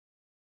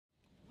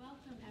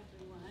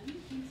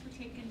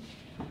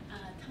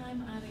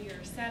time on your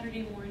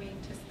Saturday morning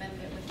to spend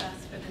it with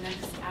us for the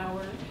next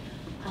hour.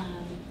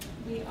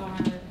 We are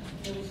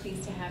really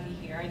pleased to have you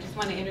here. I just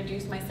want to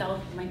introduce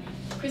myself. I'm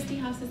Christy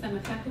Houses. I'm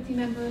a faculty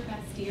member at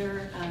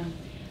Bastyr.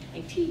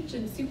 I teach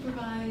and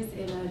supervise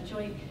in a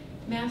joint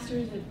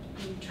master's of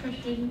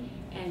nutrition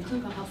and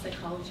clinical health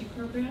psychology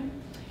program.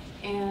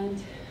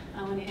 And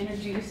I want to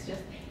introduce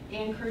just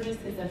Ann Curtis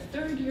is a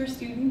third-year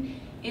student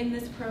in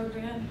this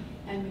program,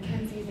 and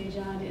Mackenzie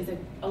Zajan is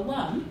an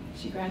alum.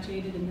 She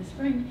graduated in the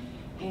spring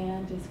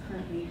and is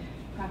currently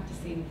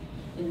practicing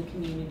in the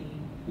community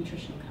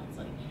nutritional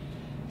counseling.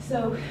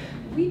 So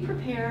we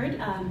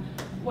prepared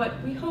what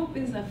we hope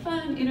is a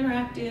fun,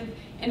 interactive,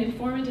 and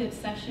informative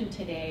session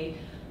today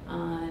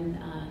on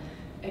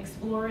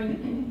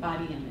exploring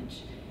body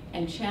image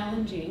and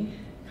challenging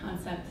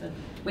concepts of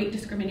weight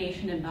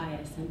discrimination and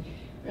bias. And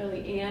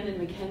really, Ann and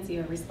Mackenzie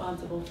are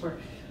responsible for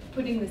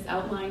putting this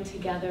outline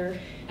together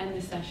and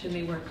the session.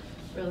 They worked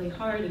really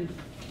hard and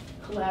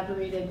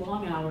collaborated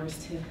long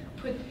hours to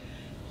put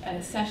a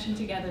session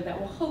together that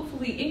will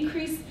hopefully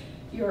increase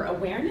your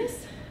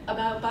awareness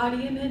about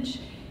body image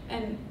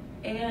and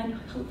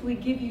hopefully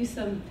give you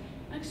some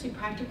actually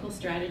practical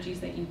strategies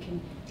that you can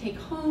take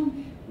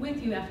home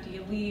with you after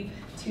you leave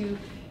to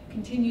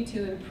continue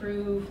to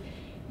improve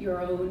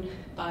your own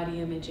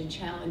body image and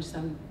challenge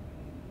some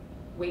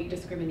weight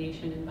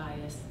discrimination and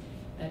bias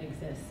that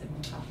exists, and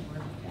we'll talk more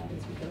about that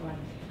as we go on.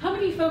 How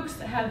many folks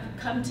have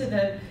come to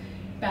the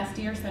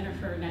Bastyr Center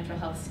for Natural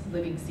Health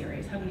Living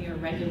series? How many are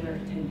regular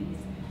attendees?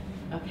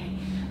 Okay.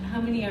 How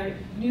many are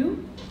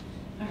new?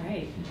 All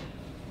right.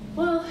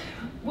 Well,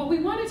 what we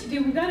wanted to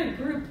do, we've got a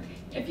group.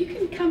 If you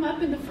can come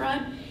up in the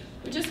front,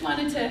 we just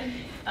wanted to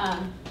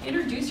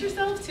introduce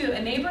yourself to a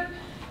neighbor.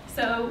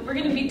 So we're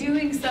going to be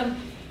doing some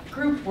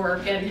group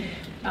work and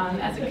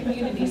as a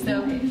community.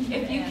 So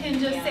if you can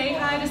just say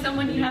hi to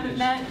someone you haven't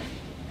met,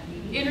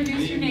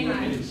 introduce your name.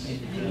 Come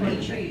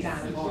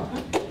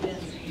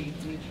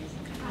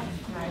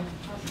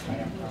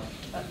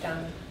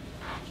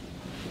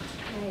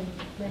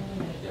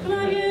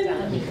on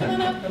in. Come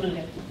on up. What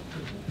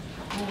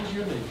was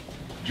your name?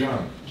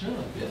 John.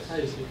 John, yes.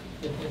 Hi,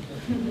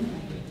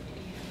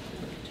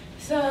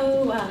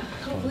 So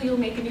hopefully you'll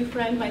make a new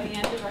friend by the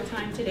end of our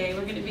time today.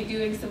 We're going to be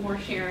doing some more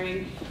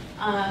sharing.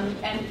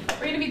 And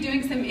we're going to be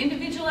doing some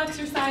individual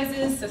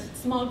exercises, a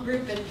small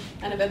group, and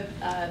kind of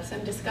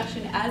some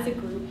discussion as a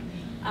group.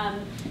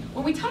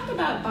 When we talk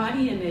about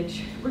body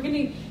image, we're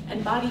going to,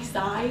 and body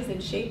size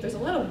and shape, there's a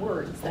lot of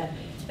words that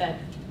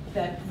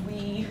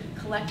we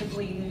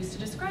collectively use to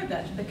describe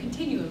that, the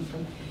continuum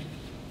from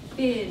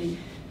thin,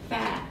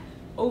 fat,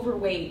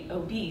 overweight,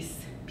 obese,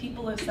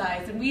 people of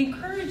size. And we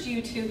encourage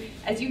you to,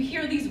 as you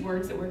hear these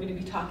words that we're going to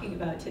be talking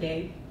about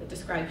today that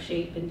describe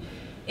shape and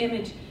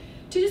image,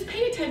 to just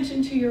pay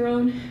attention to your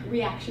own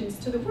reactions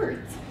to the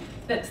words.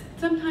 That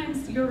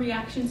sometimes your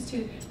reactions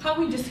to how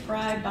we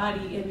describe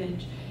body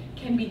image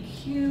can be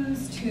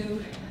cues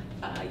to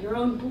your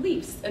own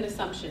beliefs and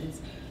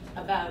assumptions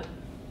about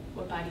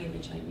what body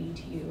image might mean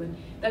to you. And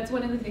that's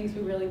one of the things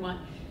we really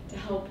want to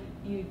help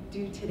you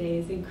do today,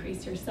 is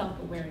increase your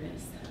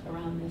self-awareness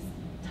around this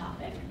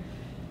topic.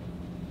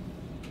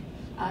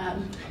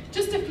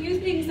 Just a few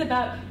things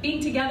about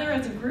being together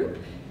as a group.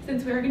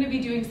 Since we're going to be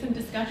doing some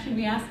discussion,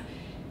 we ask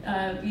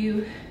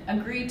you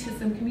agree to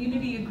some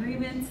community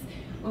agreements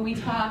when we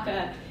talk,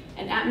 an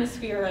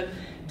atmosphere of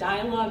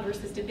dialogue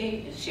versus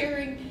debate,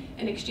 sharing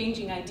and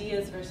exchanging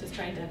ideas versus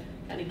trying to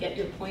kind of get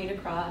your point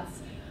across.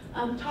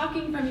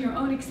 Talking from your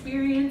own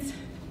experience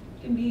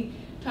can be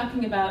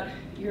talking about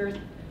your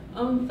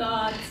own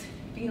thoughts,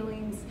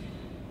 feelings,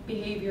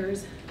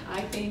 behaviors.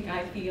 I think,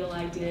 I feel,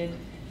 I did.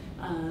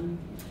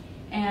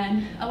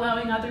 And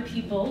allowing other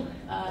people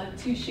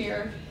to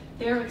share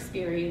their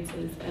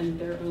experiences and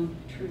their own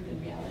truth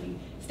and reality.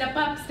 Step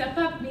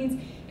up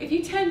means if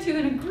you tend to,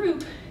 in a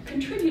group,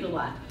 contribute a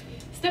lot.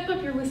 Step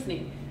up your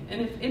listening.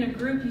 And if in a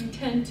group you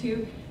tend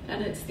to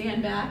kind of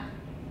stand back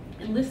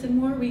and listen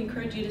more, we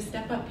encourage you to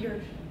step up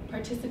your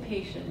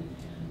participation.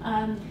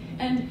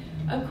 And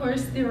of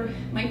course, there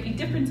might be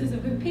differences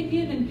of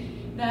opinion,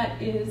 and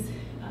that is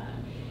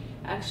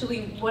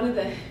actually one of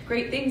the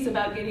great things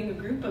about getting a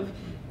group of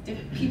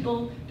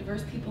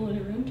diverse people in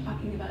a room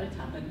talking about a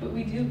topic, but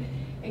we do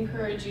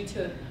encourage you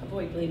to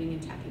avoid blaming,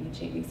 and attacking, and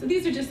shaming. So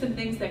these are just some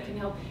things that can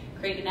help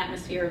create an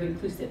atmosphere of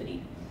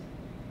inclusivity.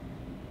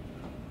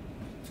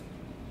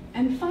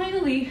 And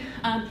finally,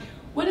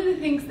 one of the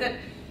things that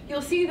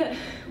you'll see that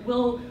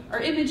our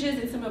images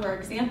and some of our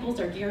examples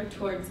are geared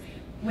towards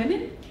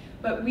women,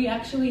 but we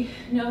actually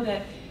know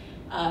that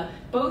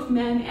both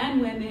men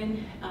and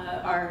women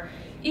are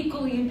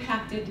equally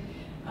impacted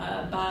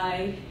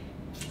by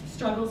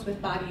struggles with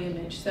body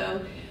image.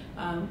 So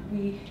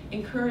we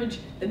encourage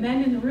the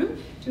men in the room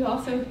to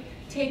also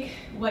take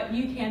what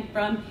you can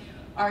from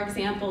our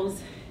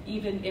examples,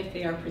 even if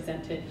they are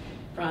presented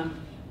from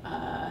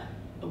a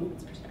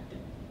woman's perspective.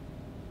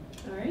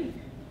 All right.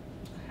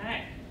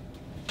 Okay.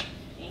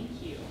 Thank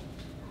you.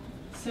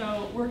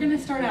 So we're going to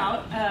start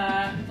out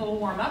with a little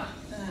warm-up.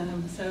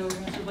 So we're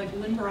going to sort of like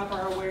limber up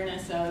our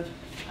awareness of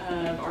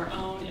of our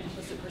own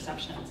implicit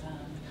perceptions,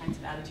 the kinds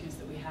of attitudes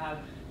that we have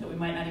that we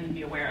might not even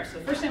be aware of. So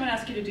the first thing I'm going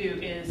to ask you to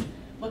do is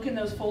look in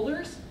those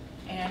folders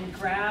and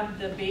grab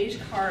the beige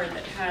card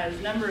that has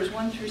numbers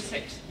 1 through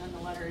 6, and then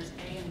the letters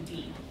A and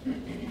D.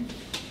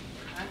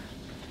 Okay.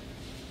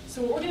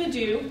 So what we're going to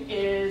do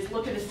is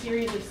look at a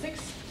series of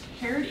 6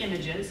 paired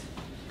images,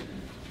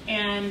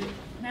 and I'm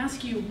going to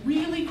ask you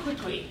really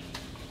quickly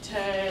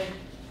to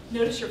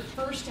notice your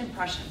first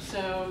impression.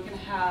 So we're going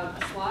to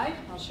have a slide,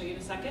 I'll show you in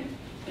a second.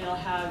 It'll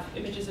have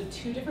images of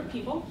 2 different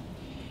people,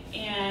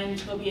 and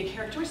there'll be a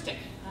characteristic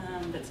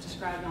that's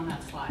described on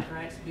that slide,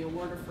 right? So it'll be a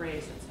word or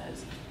phrase that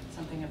says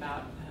something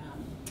about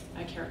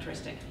a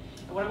characteristic.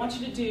 And what I want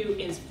you to do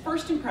is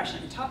first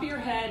impression, top of your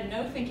head,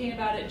 no thinking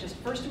about it, just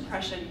first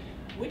impression,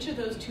 which of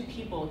those 2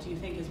 people do you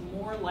think is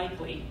more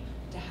likely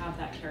to have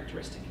that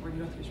characteristic? We're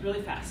going to go through this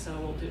really fast. So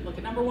we'll look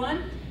at number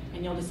 1,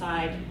 and you'll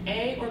decide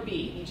A or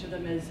B. Each of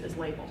them is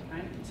labeled,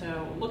 right?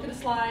 So look at a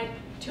slide,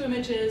 2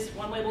 images,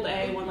 one labeled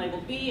A, one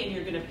labeled B, and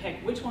you're going to pick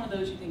which one of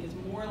those you think is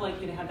more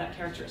likely to have that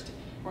characteristic.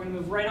 We're going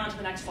to move right on to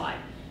the next slide.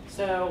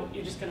 So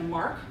you're just going to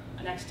mark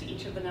next to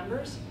each of the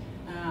numbers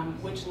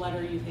which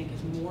letter you think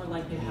is more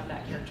likely to have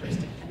that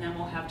characteristic, and then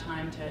we'll have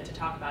time to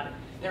talk about it.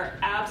 There are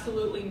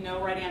absolutely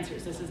no right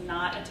answers. This is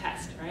not a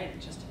test, right?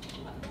 It's just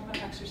more of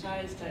an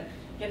exercise to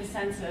get a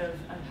sense of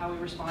how we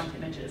respond to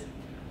images.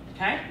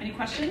 Okay, any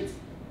questions?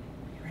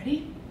 You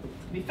ready?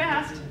 Be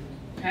fast.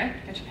 Okay,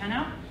 get your pen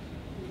out.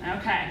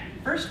 Okay,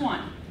 first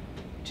one.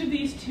 Which of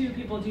these 2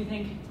 people do you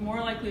think is more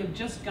likely to have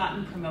just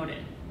gotten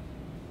promoted?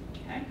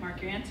 Okay,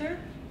 mark your answer.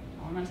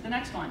 On to the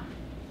next one.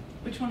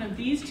 Which one of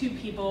these 2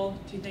 people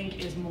do you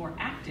think is more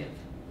active?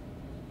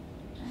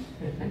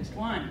 Okay. Next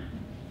one.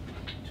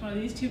 Which one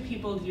of these 2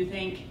 people do you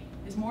think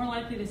is more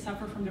likely to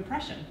suffer from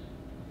depression?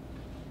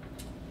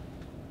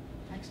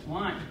 Next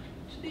one.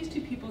 Which of these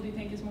 2 people do you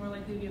think is more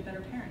likely to be a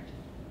better parent?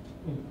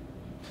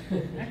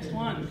 Next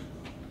one.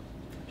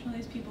 Which one of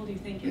these people do you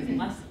think is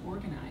less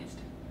organized?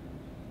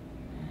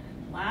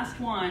 And last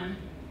one.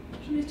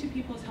 Which one of these 2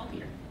 people is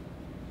healthier?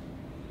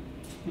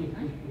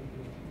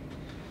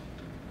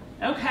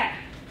 Okay.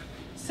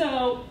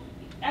 So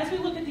as we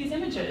look at these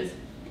images,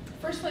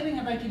 first thing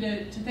I'd like you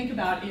to think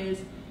about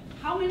is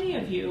how many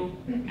of you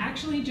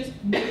actually just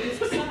noticed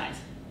size?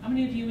 How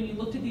many of you, when you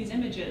looked at these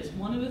images,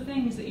 one of the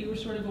things that you were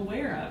sort of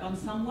aware of on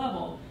some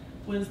level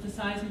was the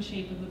size and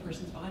shape of the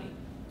person's body?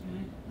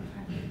 Right?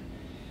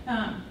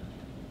 Okay.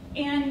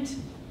 And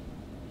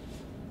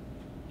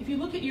if you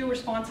look at your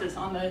responses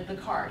on the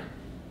card,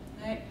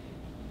 right,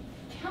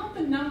 count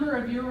the number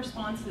of your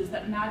responses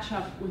that match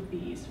up with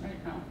these,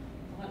 right? No.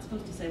 I'm not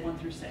supposed to say 1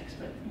 through 6,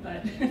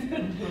 but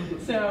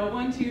so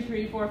 1, 2,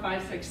 3, 4,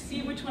 5, 6.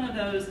 See which one of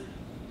those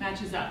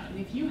matches up. And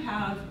if you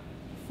have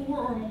 4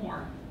 or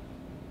more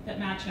that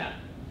match up.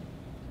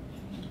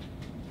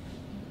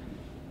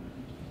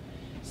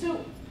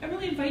 So I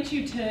really invite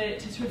you to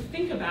sort of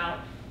think about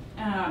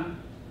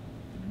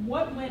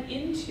what went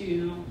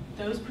into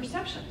those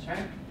perceptions,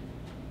 right?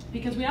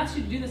 Because we asked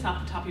you to do this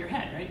off the top of your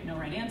head, right? No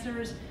right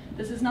answers.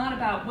 This is not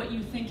about what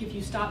you think if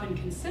you stop and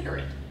consider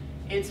it.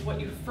 It's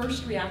what your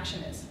first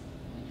reaction is.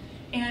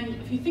 And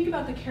if you think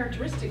about the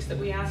characteristics that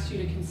we asked you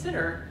to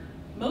consider,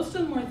 most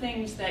of them were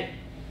things that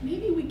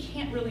maybe we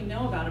can't really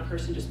know about a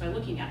person just by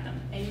looking at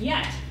them. And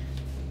yet,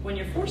 when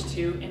you're forced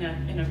to,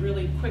 in a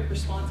really quick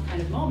response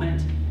kind of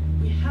moment,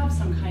 we have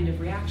some kind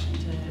of reaction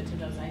to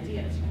those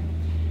ideas.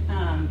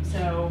 Right?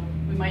 So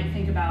we might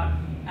think about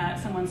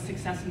someone's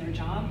success in their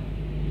job.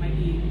 It might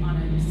be on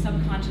a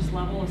subconscious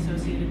level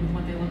associated with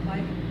what they look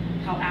like,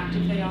 how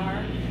active they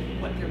are,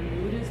 what their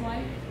mood is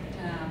like,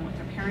 what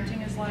their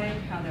parenting is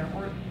like, how their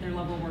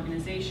level of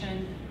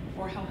organization,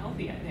 or how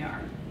healthy they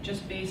are,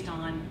 just based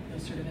on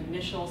those sort of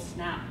initial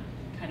snap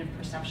kind of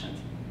perceptions.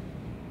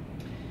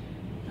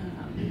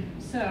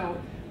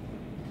 So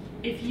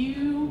if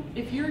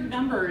your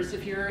numbers,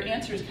 if your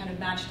answers kind of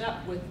matched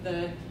up with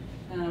the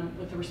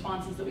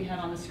responses that we had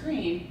on the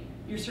screen,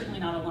 you're certainly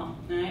not alone,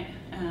 right?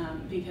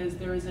 Because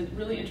there is a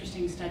really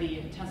interesting study,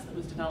 a test that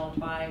was developed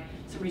by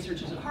some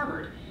researchers at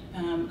Harvard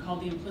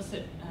called the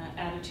Implicit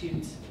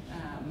Attitudes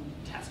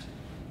Test.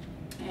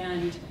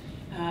 And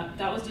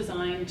that was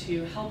designed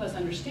to help us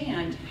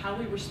understand how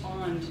we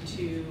respond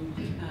to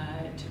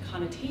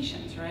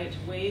connotations, right?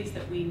 Ways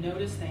that we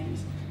notice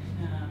things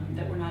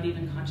that we're not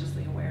even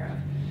consciously aware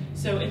of.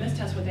 So in this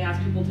test, what they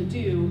asked people to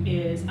do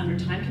is, under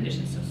time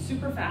conditions, so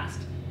super fast,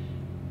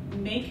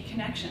 make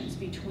connections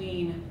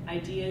between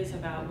ideas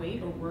about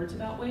weight or words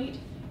about weight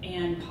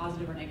and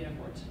positive or negative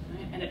words.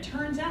 Right? And it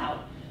turns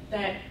out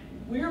that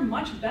we're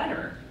much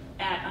better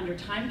at, under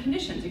time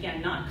conditions,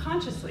 again, not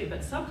consciously,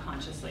 but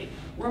subconsciously,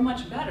 we're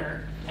much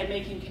better at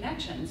making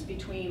connections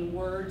between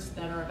words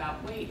that are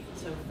about weight,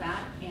 so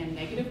fat and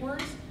negative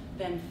words,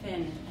 than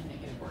thin and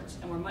negative words.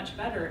 And we're much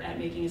better at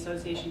making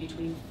association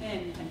between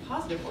thin and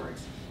positive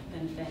words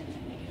than thin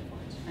and negative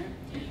words.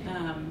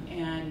 Right?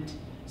 And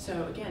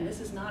so again,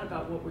 this is not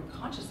about what we're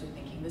consciously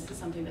thinking. This is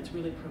something that's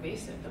really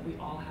pervasive, that we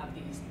all have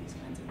these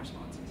kinds of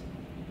responses.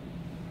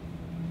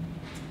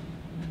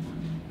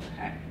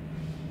 Okay.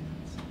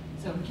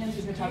 So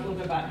Mackenzie's going to talk a little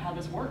bit about how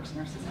this works in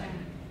our society.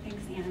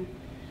 Thanks, Anne.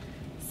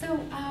 So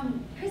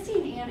Christy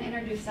and Anne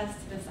introduced us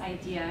to this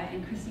idea,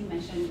 and Christy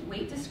mentioned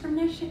weight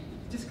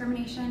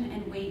discrimination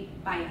and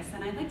weight bias.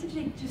 And I'd like to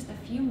take just a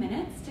few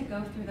minutes to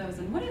go through those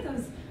and what do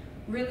those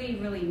really,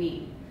 really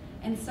mean.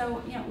 And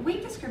so,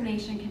 weight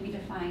discrimination can be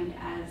defined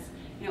as,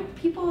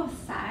 people of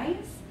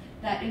size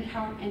that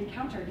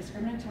encounter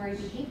discriminatory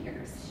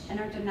behaviors and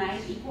are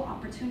denied equal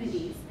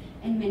opportunities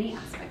in many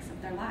aspects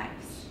of their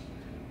lives.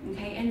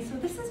 Okay, and so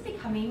this is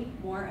becoming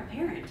more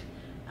apparent.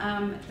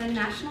 The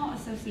National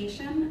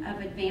Association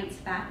of Advanced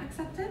Fat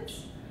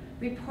Acceptance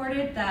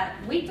reported that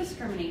weight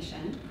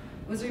discrimination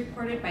was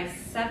reported by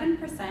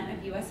 7%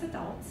 of US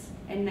adults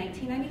in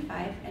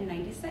 1995 and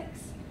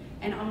 96,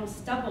 and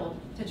almost doubled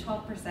to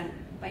 12%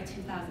 by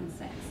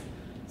 2006.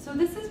 So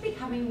this is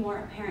becoming more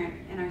apparent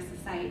in our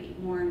society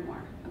more and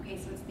more. Okay,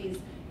 so it's these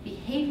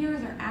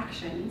behaviors or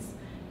actions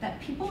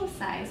that people of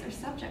size are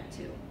subject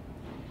to.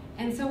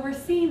 And so we're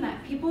seeing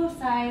that people of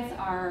size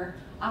are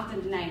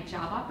often denied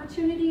job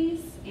opportunities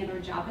and or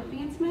job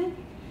advancement.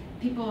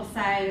 People of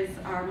size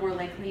are more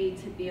likely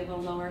to be of a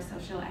lower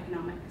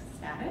socioeconomic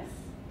status.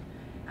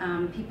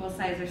 People of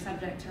size are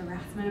subject to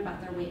harassment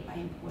about their weight by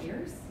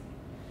employers.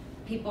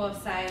 People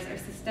of size are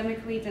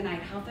systemically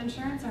denied health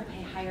insurance or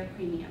pay higher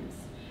premiums.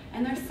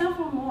 And there's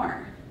several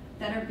more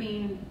that are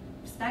being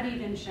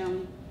studied and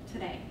shown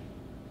today.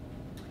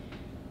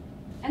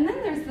 And then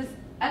there's this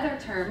other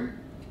term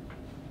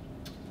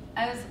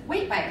as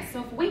weight bias.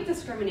 So if weight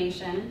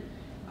discrimination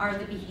are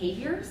the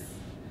behaviors,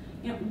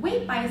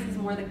 weight bias is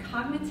more the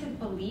cognitive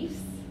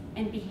beliefs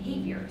and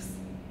behaviors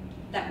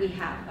that we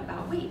have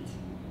about weight.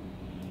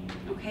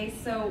 Okay,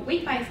 so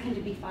weight bias can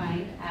be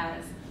defined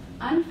as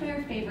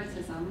unfair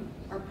favoritism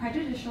or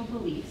prejudicial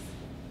beliefs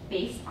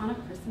based on a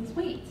person's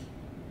weight.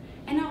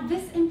 And now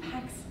this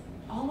impacts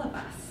all of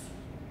us.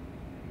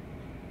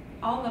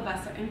 All of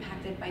us are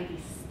impacted by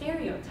these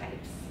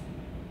stereotypes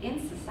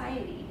in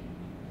society,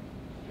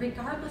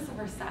 regardless of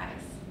our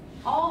size.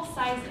 All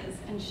sizes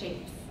and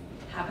shapes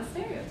have a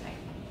stereotype.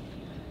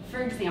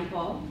 For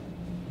example,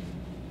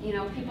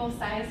 people of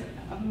size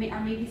are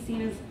maybe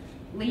seen as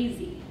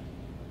lazy,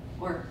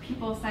 or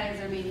people of size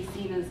are maybe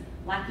seen as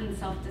lacking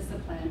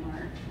self-discipline,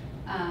 or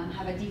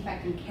have a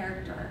defect in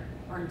character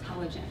or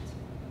intelligence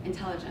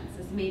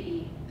is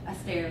maybe a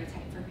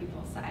stereotype for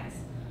people of size.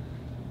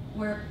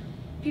 Where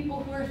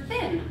people who are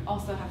thin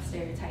also have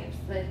stereotypes,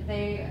 that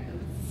they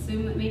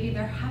assume that maybe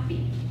they're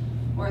happy,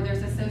 or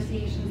there's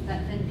associations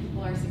that thin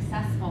people are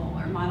successful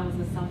or models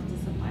of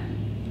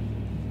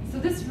self-discipline. So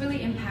this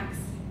really impacts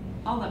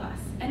all of us.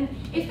 And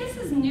if this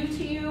is new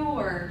to you,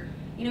 or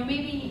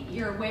maybe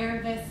you're aware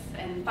of this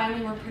and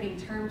finally we're putting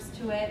terms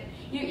to it,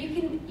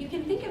 you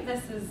can think of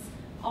this as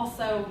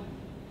also,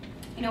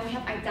 we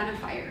have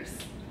identifiers.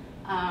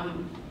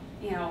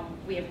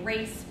 We have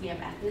race, we have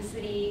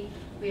ethnicity,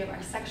 we have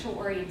our sexual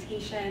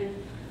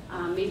orientation,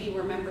 maybe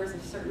we're members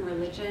of certain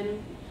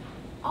religion.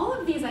 All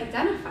of these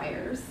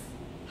identifiers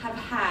have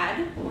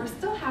had, or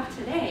still have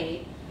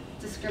today,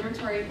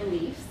 discriminatory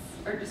beliefs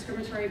or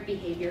discriminatory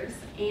behaviors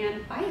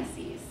and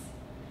biases.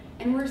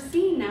 And we're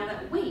seeing now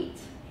that weight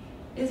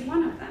is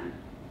one of them.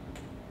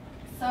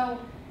 So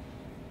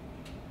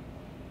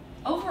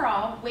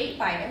overall, weight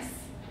bias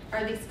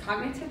are these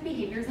cognitive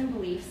behaviors and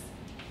beliefs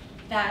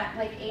that,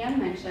 like Anne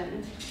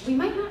mentioned, we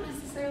might not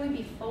necessarily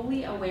be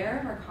fully aware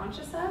of or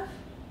conscious of,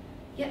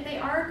 yet they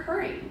are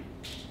occurring.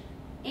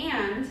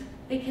 And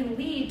they can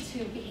lead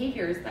to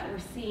behaviors that we're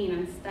seeing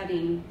and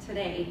studying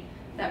today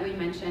that we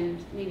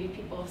mentioned, maybe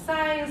people of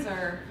size,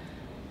 or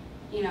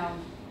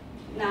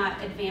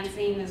not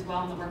advancing as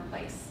well in the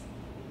workplace,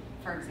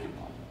 for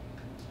example.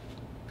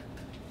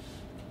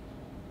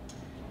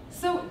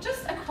 So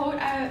just a quote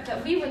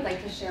that we would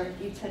like to share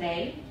with you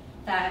today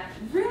that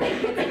really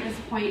hits at this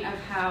point of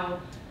how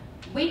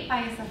weight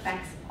bias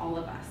affects all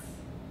of us.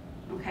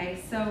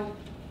 Okay, so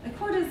the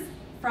quote is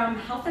from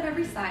Health at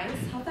Every Size.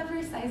 Health at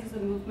Every Size is a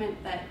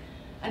movement that,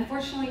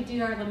 unfortunately, due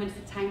to our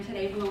limited time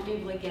today, we won't be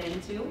able to get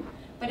into,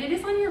 but it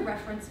is on your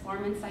reference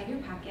form inside your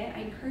packet.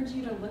 I encourage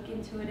you to look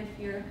into it if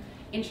you're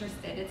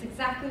interested. It's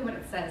exactly what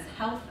it says,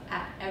 Health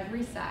at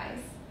Every Size.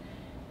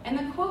 And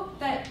the quote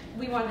that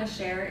we wanted to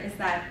share is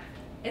that,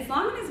 as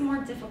long as it's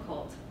more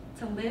difficult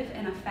to live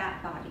in a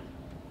fat body,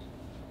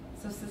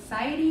 so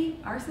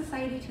our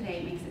society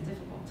today makes it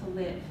difficult to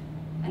live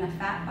in a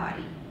fat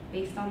body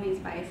based on these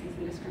biases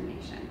and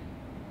discrimination.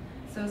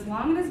 So as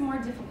long as it's more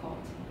difficult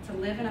to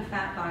live in a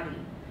fat body,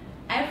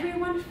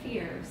 everyone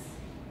fears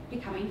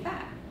becoming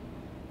fat.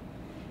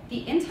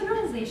 The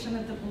internalization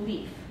of the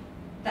belief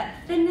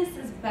that thinness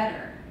is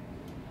better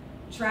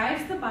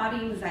drives the body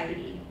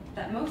anxiety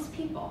that most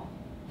people,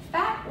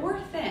 fat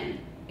or thin,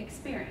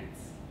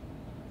 experience.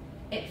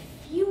 It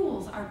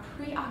fuels our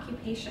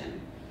preoccupation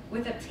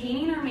with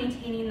obtaining or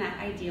maintaining that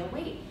ideal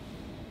weight,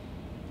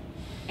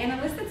 and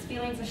elicits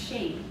feelings of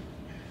shame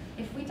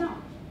if we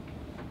don't.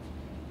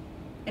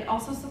 It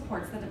also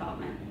supports the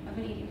development of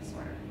an eating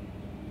disorder.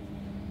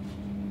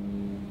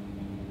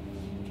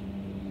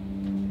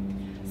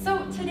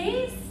 So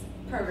today's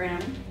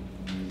program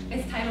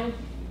is titled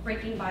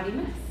Breaking Body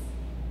Myths.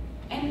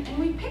 And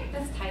we picked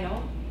this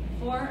title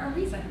for a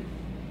reason.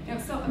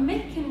 So a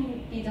myth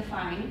can be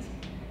defined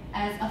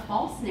as a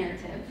false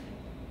narrative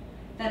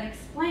that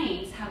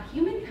explains how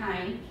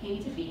humankind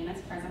came to be in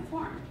its present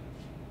form.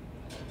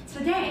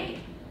 Today,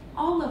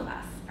 all of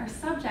us are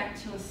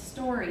subject to a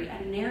story,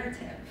 a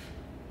narrative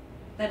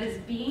that is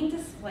being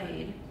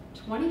displayed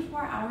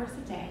 24 hours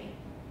a day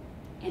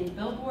in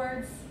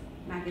billboards,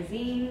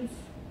 magazines,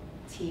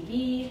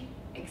 TV,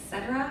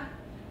 etc.,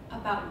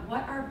 about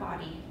what our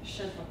body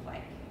should look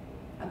like,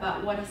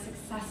 about what a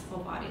successful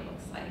body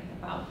looks like,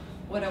 about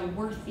what a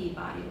worthy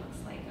body looks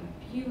like,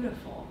 a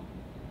beautiful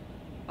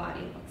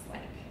body looks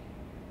like.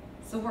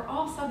 So we're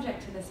all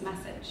subject to this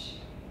message,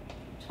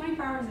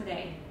 24 hours a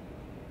day,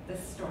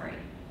 this story.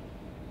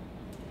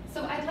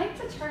 So I'd like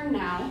to turn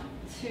now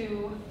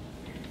to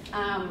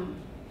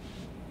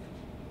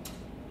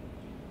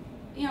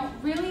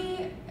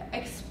really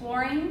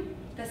exploring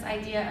this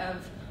idea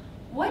of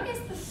what is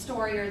the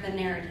story or the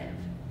narrative,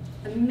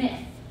 the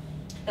myth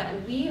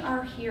that we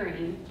are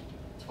hearing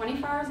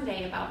 24 hours a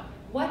day about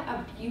what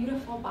a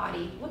beautiful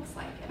body looks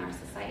like in our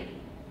society.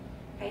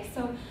 Okay,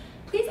 so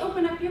please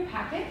open up your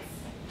packets.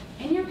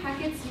 In your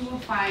packets you will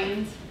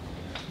find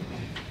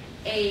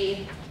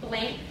a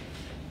blank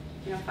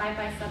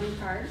 5x7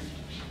 card.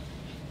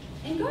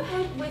 And go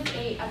ahead with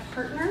a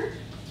partner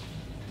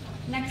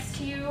next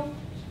to you,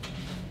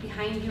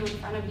 behind you, in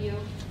front of you.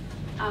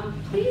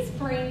 Please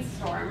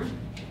brainstorm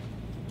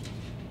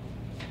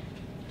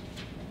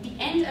the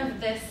end of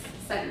this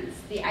sentence.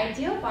 The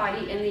ideal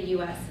body in the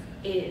US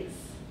is.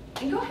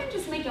 And go ahead and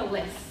just make a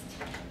list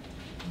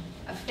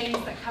of things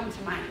that come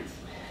to mind.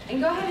 And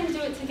go ahead and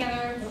do it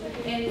together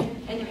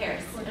in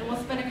pairs. And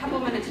we'll spend a couple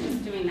minutes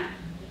just doing that.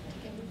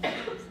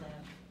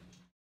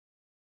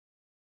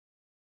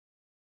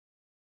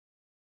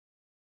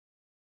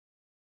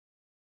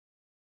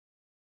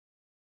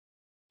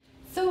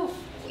 So,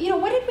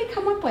 what did we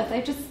come up with?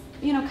 I just,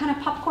 kind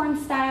of popcorn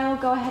style,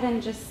 go ahead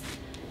and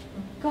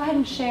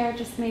share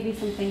just maybe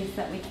some things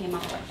that we came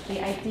up with.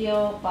 The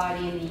ideal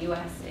body in the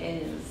US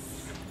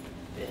is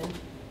Thin.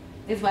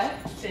 Is what?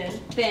 Thin.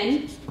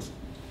 Thin.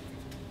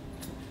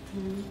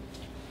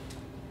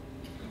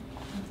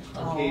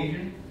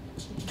 Caucasian.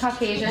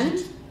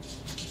 Caucasian.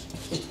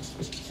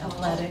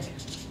 Athletic.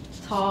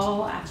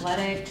 Tall,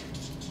 athletic.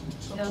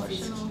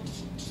 Proportional.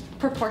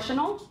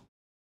 Proportional?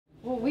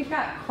 Well, we've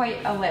got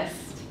quite a list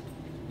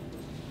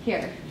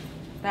here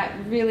that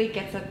really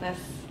gets at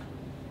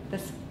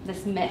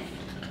this myth.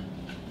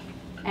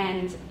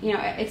 And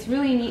it's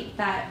really neat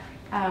that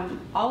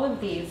all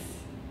of these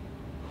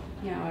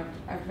are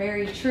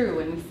very true,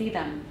 and we see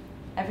them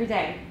every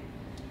day.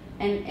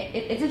 And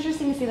it's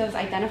interesting to see those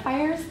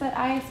identifiers that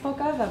I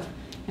spoke of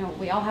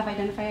we all have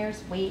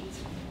identifiers: weight,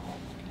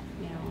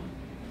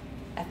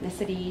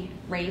 ethnicity,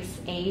 race,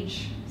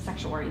 age,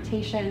 sexual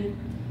orientation.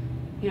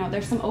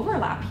 There's some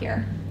overlap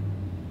here.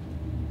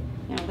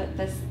 That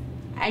this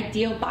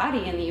ideal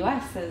body in the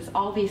US is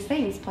all these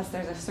things, plus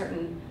there's a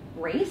certain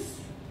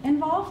race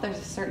involved, there's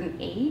a certain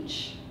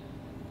age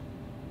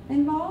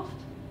involved.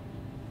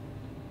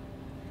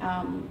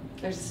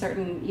 There's a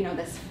certain,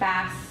 this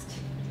fast,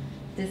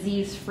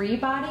 disease-free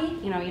body.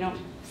 You don't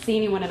see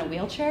anyone in a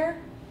wheelchair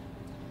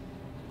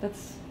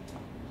that's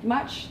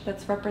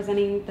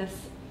representing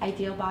this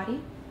ideal body.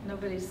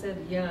 Nobody said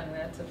young,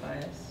 that's a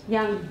bias.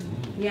 Young,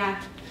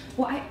 yeah.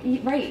 Well,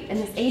 right, and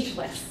this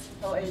ageless.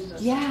 Oh,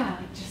 ageless.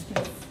 Yeah, just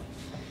this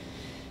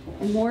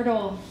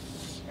immortal.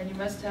 And you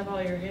must have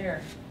all your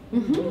hair.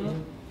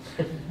 Mm-hmm.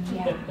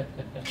 Yeah.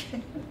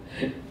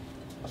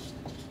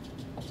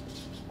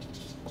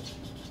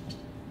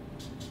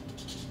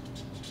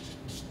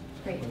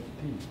 Great.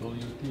 All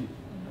your teeth.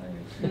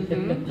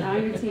 Mm-hmm. All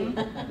your teeth.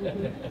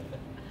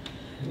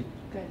 Mm-hmm.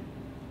 Good.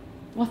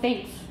 Well,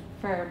 thanks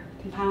for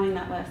compiling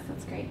that list.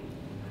 That's great.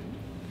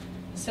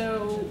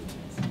 So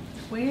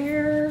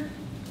where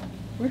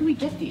do we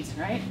get these,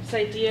 right? This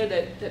idea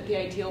that the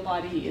ideal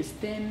body is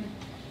thin,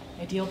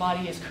 ideal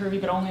body is curvy,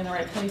 but only in the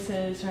right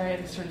places, right?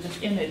 It's sort of this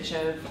image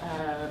of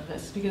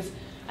this, because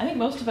I think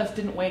most of us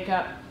didn't wake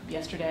up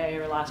yesterday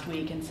or last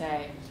week and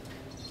say,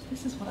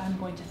 this is what I'm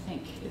going to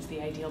think is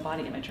the ideal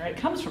body image, right? It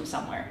comes from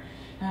somewhere.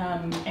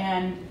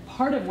 And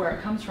part of where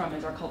it comes from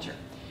is our culture.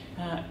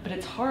 But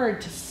it's hard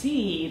to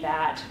see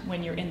that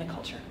when you're in the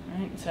culture,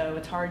 right? So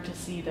it's hard to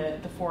see the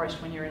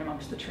forest when you're in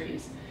amongst the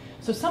trees.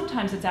 So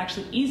sometimes it's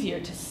actually easier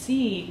to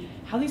see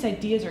how these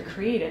ideas are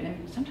created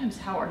and sometimes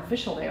how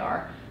artificial they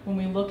are when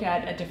we look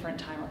at a different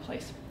time or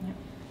place. Right?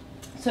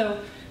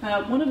 So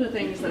one of the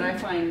things that I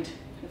find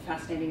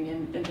fascinating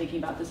in thinking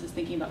about this is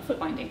thinking about foot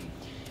binding.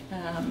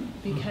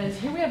 Because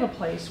here we have a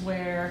place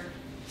where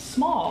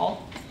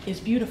small is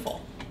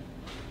beautiful.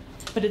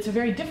 But it's a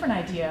very different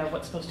idea of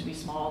what's supposed to be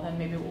small than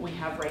maybe what we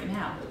have right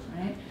now,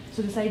 right?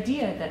 So this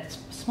idea that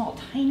small,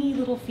 tiny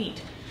little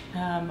feet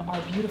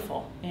are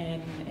beautiful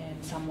in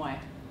some way,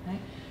 right?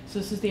 So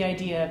this is the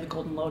idea of the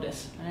golden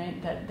lotus,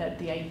 right? That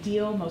the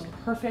ideal, most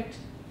perfect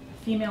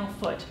female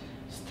foot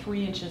is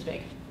 3 inches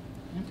big.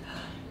 Right?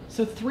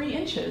 So 3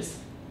 inches,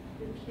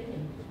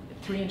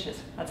 3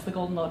 inches. That's the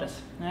golden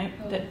lotus, right?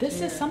 Oh, That this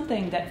dear. is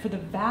something that for the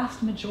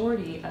vast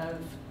majority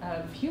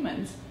of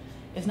humans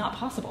is not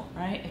possible,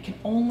 right? It can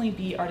only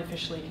be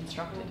artificially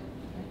constructed.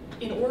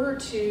 In order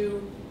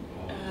to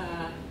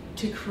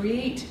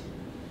create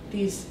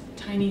these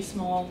tiny,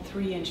 small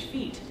 3-inch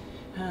feet,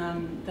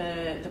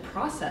 the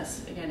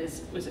process again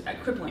was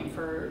crippling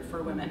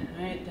for women,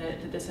 right?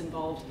 That this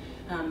involved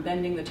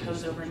bending the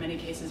toes over in many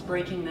cases,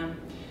 breaking them,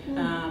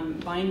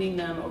 binding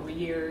them over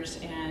years,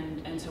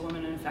 and so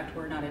women in effect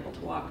were not able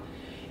to walk.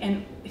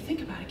 And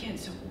think about it again,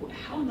 so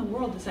how in the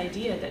world this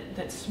idea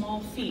that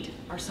small feet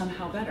are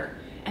somehow better?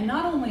 And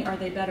not only are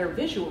they better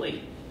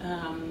visually,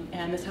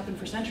 and this happened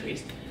for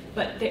centuries,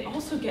 but they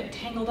also get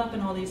tangled up in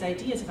all these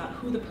ideas about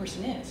who the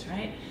person is,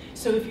 right?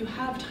 So if you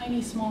have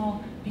tiny,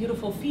 small,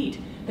 beautiful feet,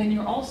 then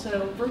you're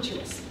also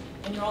virtuous,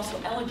 and you're also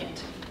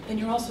elegant, and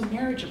you're also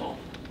marriageable.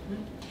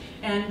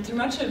 And through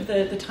much of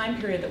the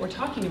time period that we're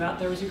talking about,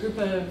 there was a group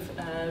of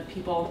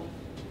people,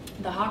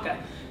 the Hakka,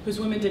 whose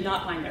women did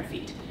not bind their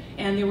feet.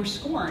 And they were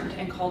scorned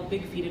and called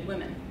big-feeted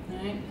women,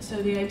 right?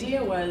 So the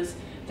idea was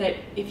that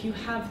if you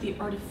have the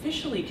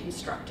artificially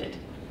constructed,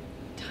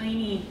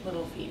 tiny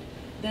little feet,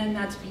 then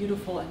that's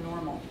beautiful and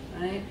normal,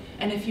 right?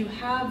 And if you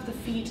have the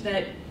feet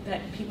that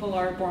people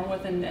are born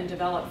with and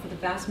develop for the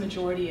vast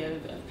majority of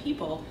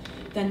people,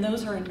 then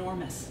those are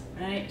enormous,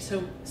 right?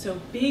 So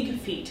big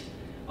feet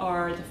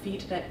are the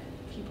feet that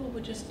people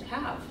would just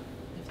have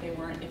if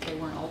they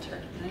weren't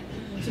altered, right?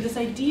 So this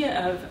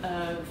idea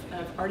of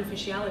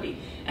artificiality,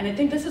 and I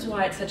think this is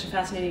why it's such a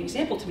fascinating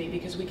example to me,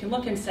 because we can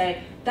look and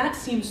say, that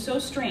seems so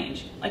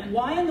strange. Like,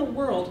 why in the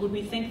world would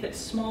we think that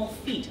small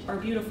feet are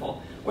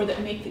beautiful, or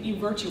that make you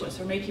virtuous,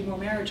 or make you more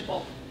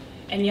marriageable?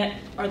 And yet,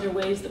 are there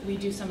ways that we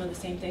do some of the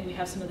same thing? We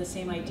have some of the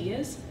same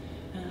ideas?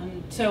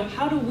 So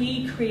how do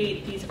we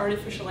create these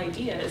artificial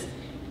ideas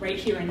right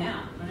here and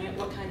now, right?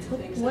 What kinds of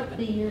things What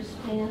happen? the year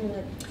span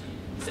that?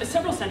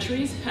 Several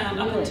centuries, up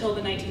Really? until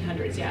the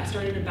 1900s, yeah.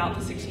 Started about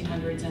the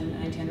 1600s and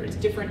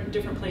 1900s,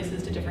 different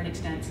places to different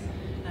extents.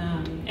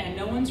 And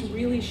no one's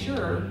really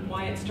sure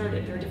why it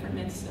started. There are different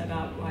myths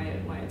about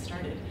why it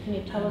started. Can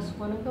you tell us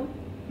one of them?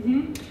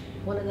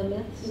 Mm-hmm. One of the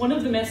myths? One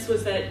of the myths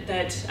was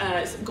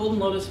that Golden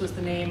Lotus was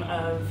the name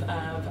of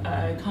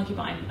a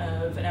concubine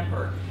of an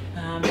emperor,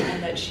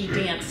 and that she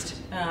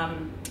danced,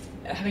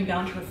 having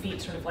bound her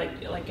feet sort of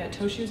like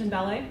toe shoes in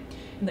ballet,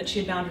 and that she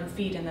had bound her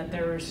feet, and that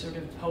there were sort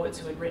of poets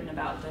who had written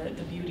about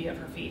the beauty of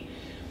her feet.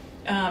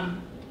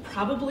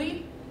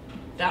 Probably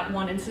that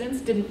one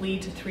incident didn't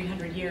lead to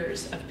 300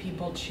 years of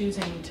people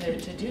choosing to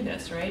do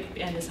this, right?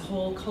 And this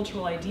whole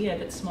cultural idea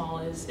that small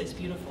is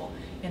beautiful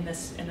in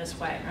this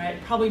way, right?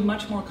 Probably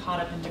much more caught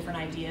up in different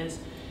ideas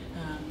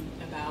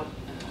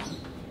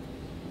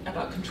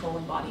about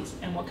controlling bodies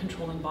and what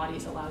controlling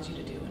bodies allows you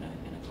to do in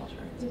a culture.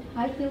 Did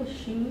high heel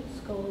shoes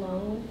go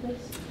along with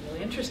this?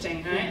 Really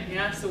interesting, right?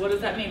 Yeah. So what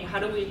does that mean? How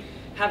do we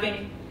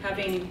having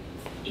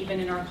even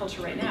in our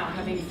culture right now,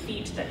 having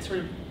feet that sort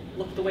of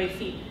look the way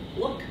feet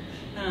look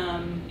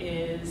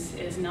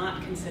is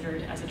not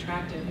considered as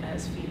attractive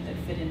as feet that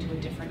fit into a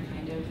different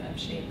kind of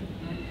shape.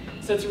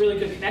 Right? So it's a really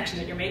good connection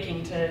that you're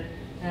making to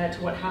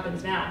what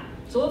happens now.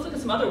 So let's look at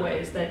some other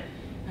ways that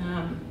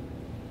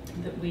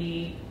that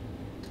we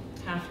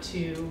have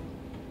to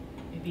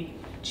maybe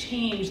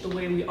change the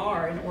way we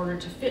are in order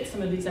to fit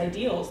some of these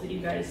ideals that you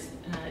guys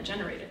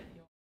generated.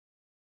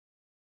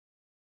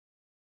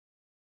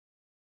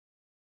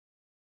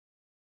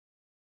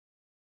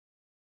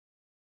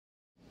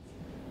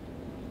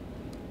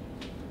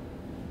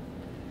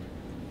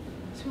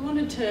 So we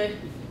wanted to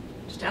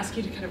just ask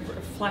you to kind of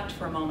reflect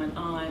for a moment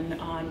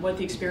on what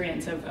the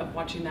experience of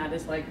watching that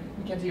is like.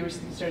 Mackenzie, you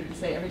started to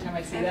say every time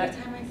I see that.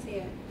 Every time I see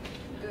it,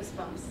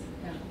 goosebumps.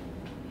 Yeah.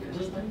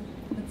 What's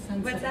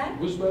What's that?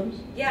 Goosebumps?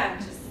 Yeah,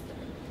 just.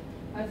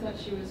 I thought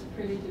she was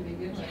pretty to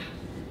begin with,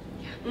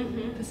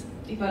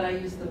 Mm-hmm. but I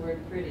use the word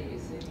pretty, you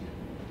see.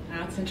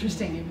 That's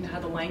interesting, even how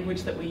the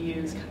language that we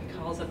use kind of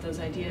calls up those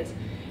ideas.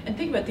 And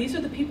think about it, these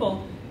are the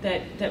people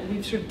that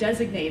we've sort of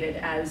designated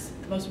as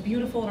the most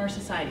beautiful in our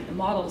society, the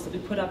models that we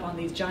put up on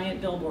these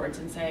giant billboards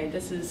and say,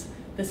 this is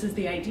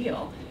the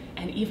ideal.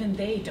 And even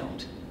they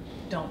don't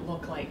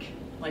look like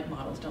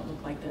models, don't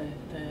look like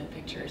the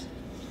pictures.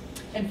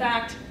 In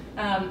fact,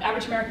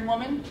 average American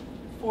woman,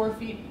 5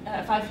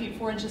 feet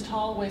 4 inches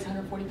tall, weighs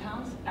 140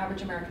 pounds.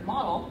 Average American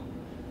model,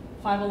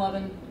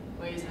 5'11",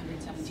 weighs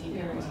 117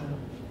 pounds.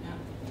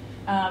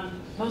 Yeah.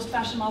 Most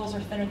fashion models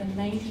are thinner than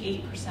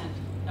 98%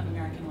 of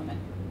American women.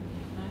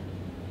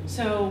 Right?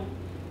 So,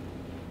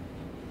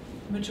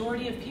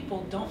 majority of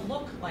people don't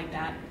look like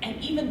that,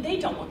 and even they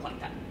don't look like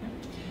that.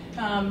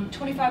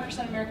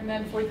 25% of American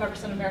men,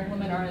 45% of American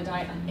women are on a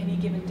diet on any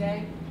given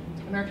day.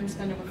 Americans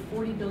spend over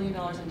 $40 billion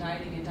in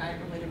dieting and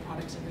diet-related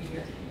products every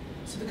year.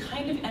 So the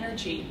kind of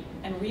energy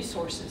and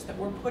resources that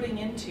we're putting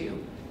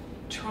into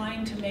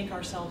trying to make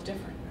ourselves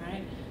different,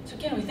 right? So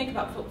again, we think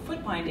about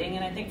foot binding,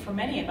 and I think for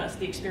many of us,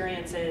 the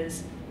experience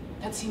is,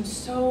 that seems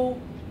so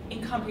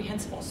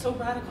incomprehensible, so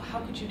radical,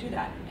 how could you do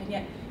that? And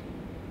yet,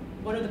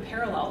 what are the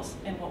parallels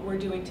in what we're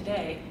doing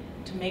today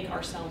to make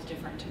ourselves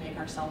different, to make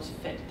ourselves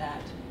fit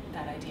that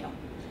ideal.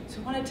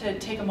 So I wanted to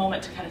take a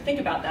moment to kind of think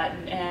about that,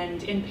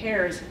 and in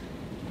pairs,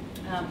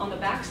 on the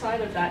back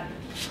side of that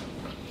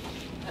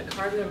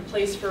card, we have a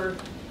place for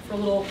a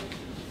little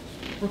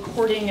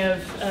recording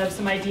of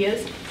some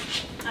ideas.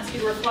 Ask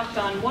you to reflect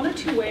on 1 or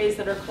 2 ways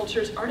that our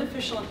culture's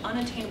artificial and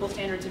unattainable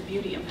standards of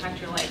beauty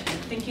impact your life. And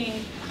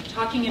thinking,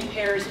 talking in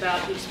pairs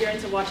about the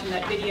experience of watching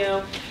that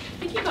video,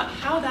 thinking about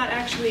how that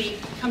actually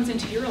comes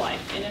into your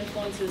life and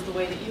influences the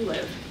way that you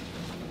live.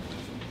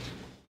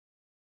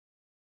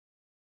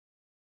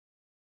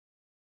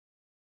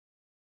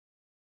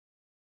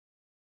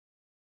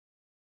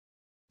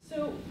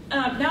 So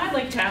now I'd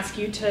like to ask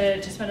you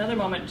to spend another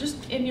moment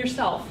just in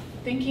yourself,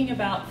 thinking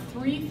about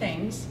 3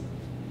 things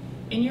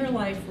in your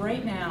life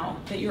right now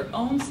that your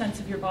own sense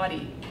of your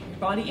body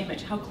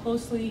image, how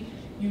closely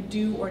you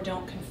do or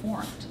don't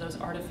conform to those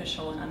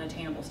artificial and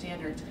unattainable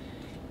standards.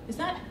 Is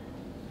that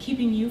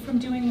keeping you from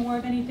doing more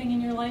of anything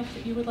in your life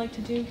that you would like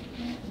to do?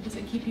 Does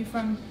it keep you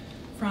from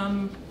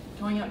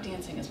going out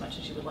dancing as much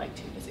as you would like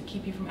to? Does it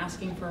keep you from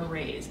asking for a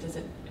raise?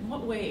 In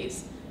what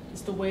ways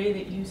is the way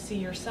that you see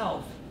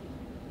yourself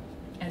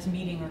as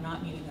meeting or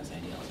not meeting those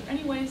ideals? Are there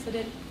any ways that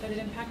it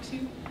impacts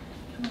you?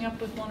 Coming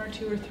up with 1 or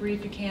 2 or 3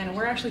 if you can, and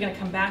we're actually going to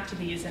come back to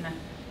these in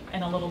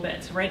a little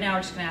bit. So right now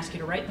we're just going to ask you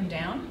to write them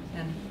down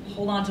and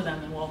hold on to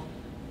them, and we'll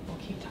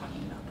keep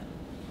talking about them.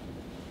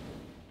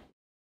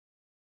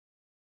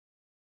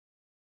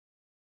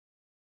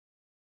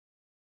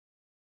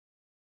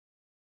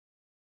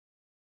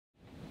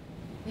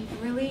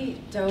 We've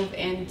really dove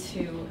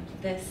into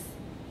this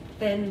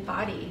thin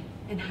body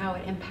and how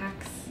it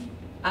impacts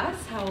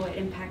us, how it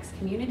impacts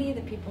community,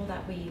 the people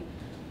that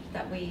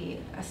we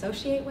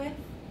associate with.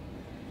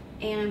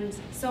 And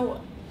so,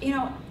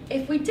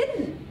 if we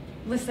didn't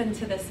listen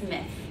to this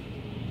myth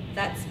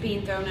that's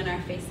being thrown in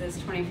our faces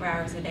 24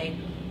 hours a day,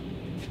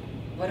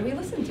 what do we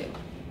listen to?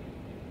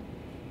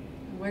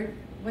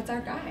 What's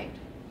our guide?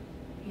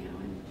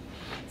 And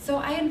so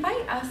I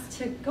invite us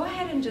to go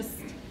ahead and just,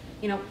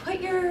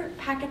 put your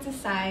packets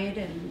aside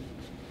and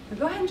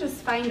go ahead and just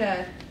find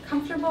a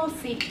comfortable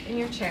seat in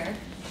your chair.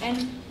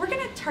 And we're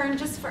going to turn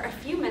just for a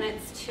few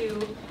minutes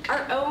to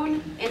our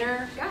own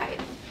inner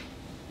guide.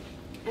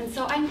 And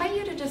so I invite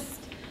you to just,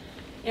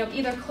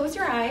 either close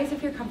your eyes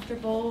if you're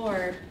comfortable,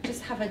 or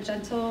just have a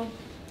gentle,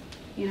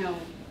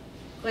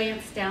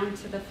 glance down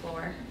to the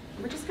floor.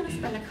 We're just going to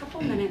spend a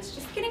couple minutes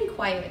just getting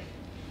quiet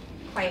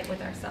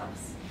with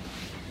ourselves.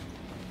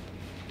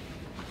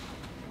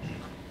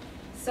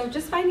 So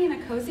just finding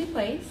a cozy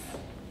place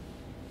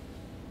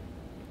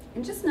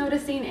and just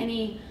noticing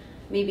any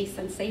maybe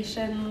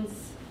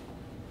sensations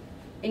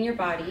in your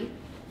body.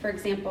 For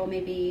example,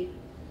 maybe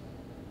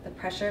the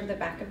pressure of the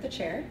back of the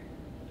chair.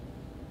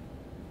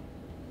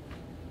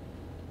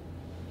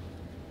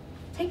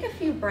 Take a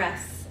few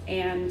breaths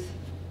and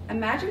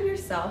imagine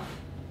yourself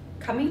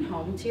coming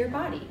home to your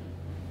body.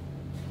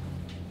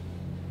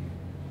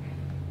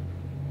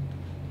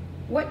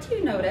 What do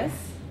you notice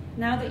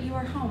now that you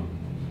are home?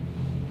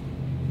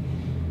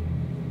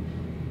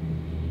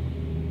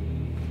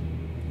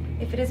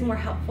 If it is more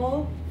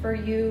helpful for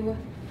you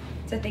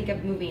to think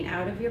of moving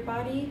out of your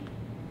body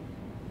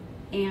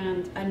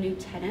and a new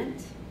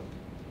tenant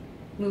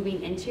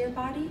moving into your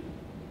body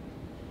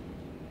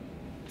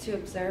to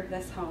observe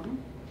this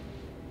home,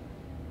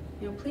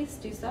 please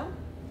do so.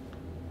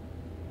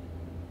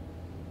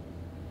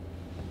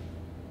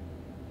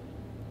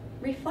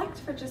 Reflect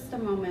for just a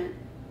moment.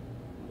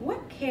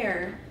 What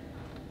care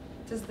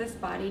does this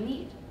body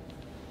need?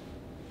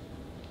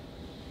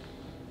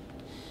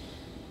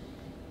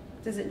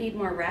 Does it need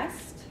more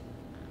rest?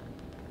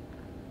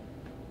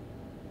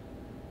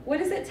 What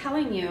is it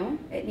telling you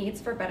it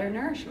needs for better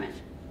nourishment?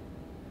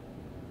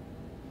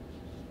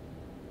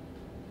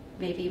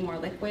 Maybe more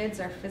liquids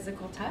or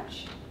physical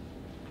touch?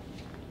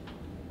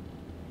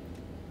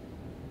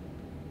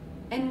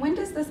 And when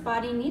does this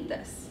body need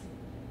this?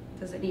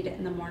 Does it need it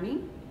in the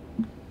morning?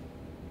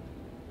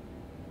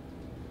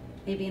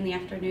 Maybe in the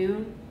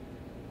afternoon?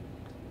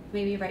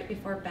 Maybe right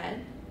before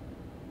bed?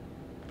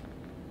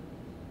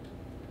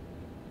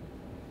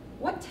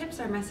 What tips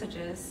or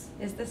messages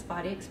is this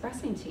body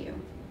expressing to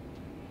you?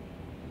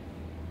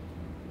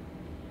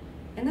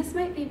 And this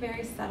might be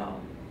very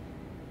subtle,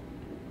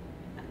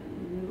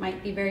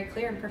 might be very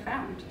clear and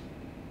profound.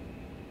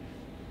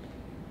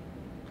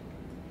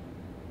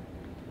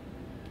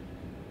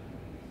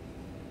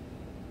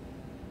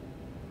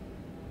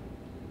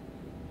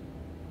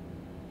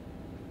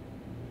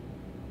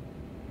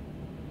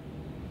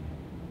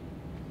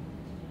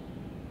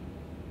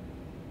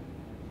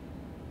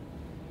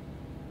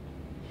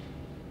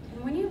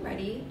 And when you're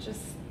ready,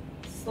 just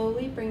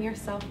slowly bring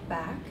yourself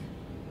back,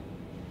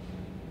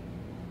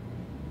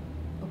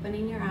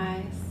 opening your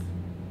eyes,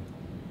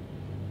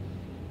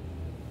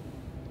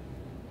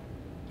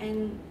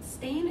 and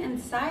staying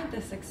inside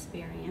this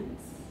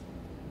experience.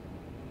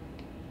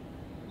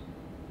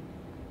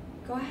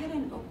 Go ahead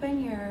and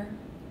open your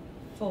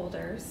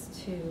folders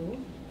to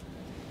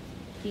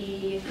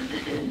the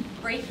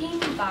Breaking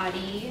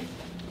Body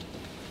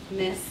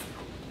Miss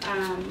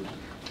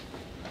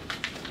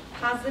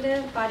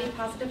body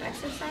positive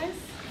exercise.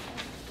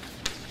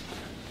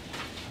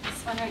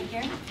 This one right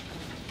here.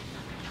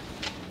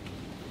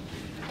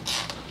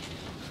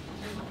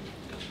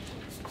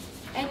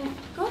 And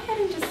go ahead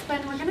and just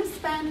we're gonna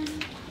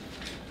spend,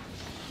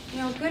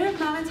 a good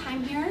amount of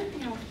time here,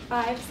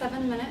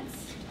 5-7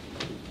 minutes,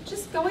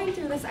 just going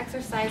through this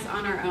exercise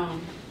on our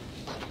own.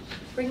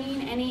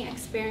 Bringing any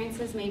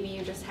experiences maybe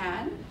you just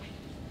had,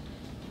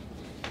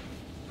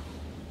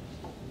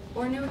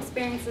 or new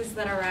experiences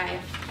that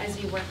arrive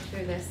as you work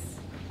through this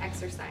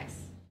exercise.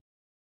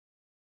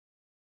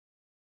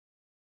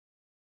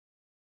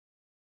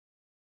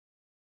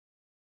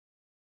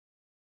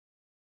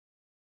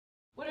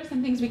 What are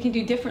some things we can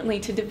do differently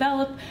to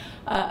develop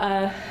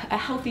a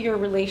healthier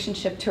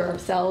relationship to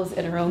ourselves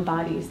and our own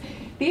bodies?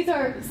 These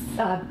are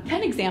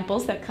 10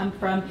 examples that come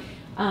from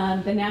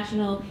the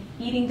National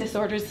Eating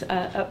Disorders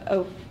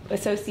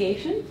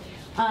Association.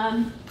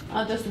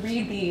 I'll just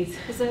read these.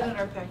 Is that in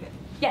our packet?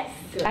 Yes,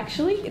 Good.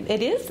 actually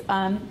it is.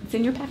 It's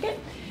in your packet.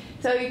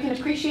 So you can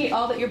appreciate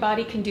all that your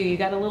body can do. You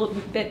got a little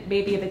bit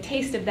maybe of a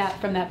taste of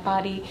that from that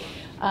body,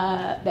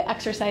 the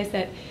exercise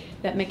that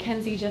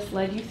Mackenzie just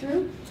led you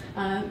through.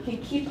 You can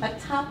keep a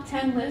top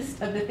 10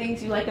 list of the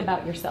things you like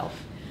about yourself.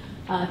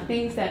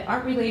 Things that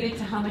aren't related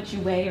to how much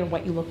you weigh or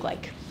what you look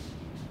like.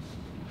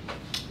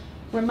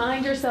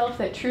 Remind yourself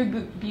that true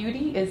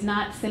beauty is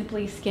not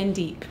simply skin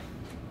deep.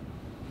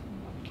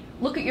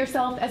 Look at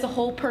yourself as a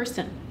whole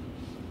person.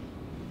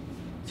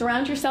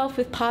 Surround yourself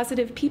with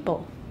positive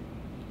people.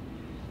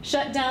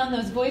 Shut down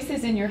those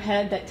voices in your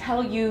head that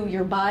tell you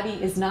your body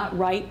is not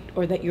right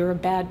or that you're a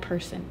bad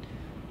person.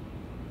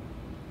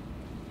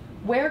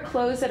 Wear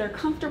clothes that are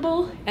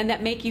comfortable and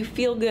that make you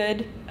feel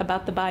good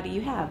about the body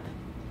you have.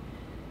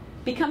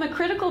 Become a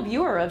critical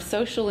viewer of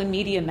social and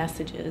media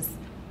messages.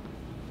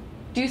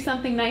 Do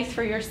something nice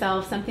for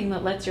yourself, something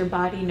that lets your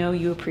body know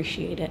you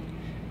appreciate it.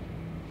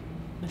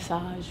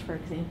 Massage, for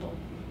example,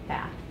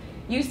 bath.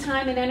 Use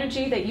time and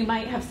energy that you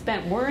might have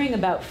spent worrying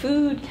about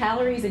food,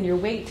 calories, and your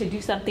weight to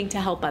do something to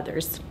help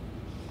others.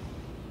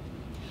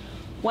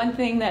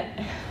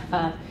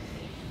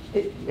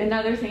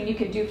 Another thing you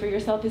could do for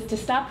yourself is to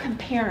stop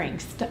comparing.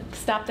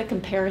 Stop the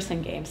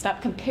comparison game.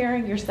 Stop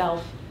comparing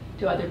yourself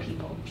to other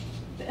people.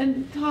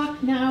 And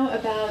talk now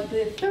about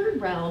the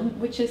third realm,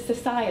 which is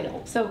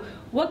societal. So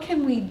what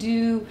can we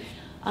do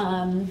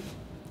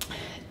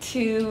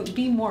to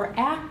be more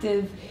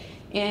active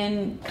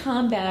in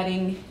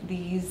combating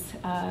these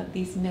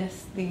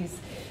myths, these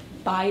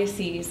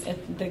biases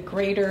at the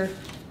greater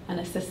and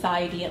a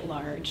society at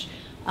large?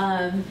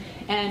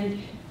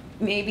 And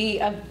maybe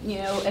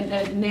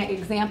an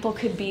example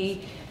could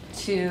be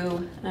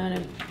to, I'm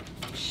going to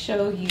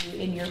show you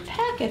in your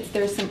packets,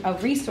 there's a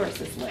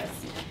resources list.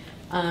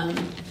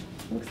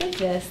 Looks like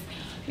this.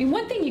 I mean,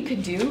 one thing you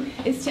could do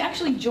is to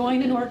actually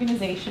join an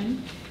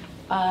organization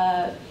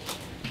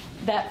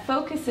that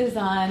focuses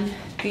on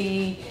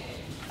the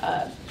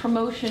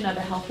promotion of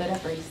a health at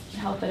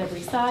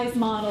every size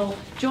model.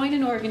 Join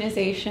an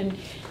organization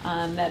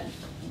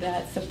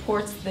that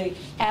supports the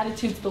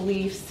attitudes,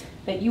 beliefs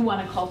that you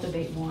want to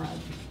cultivate more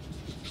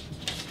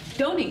of.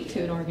 Donate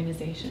to an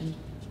organization.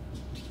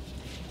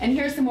 And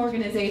here's some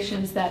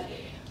organizations that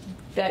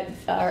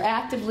are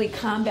actively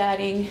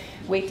combating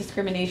weight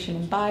discrimination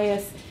and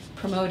bias,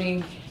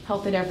 promoting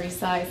health at every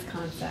size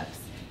concepts.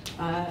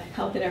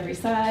 Health at every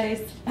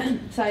size,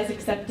 size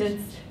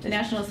acceptance, the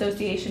National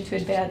Association to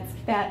Advance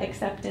Fat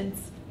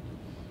Acceptance,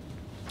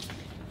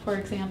 for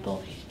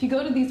example. If you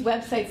go to these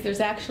websites, there's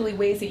actually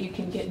ways that you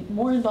can get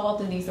more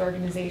involved in these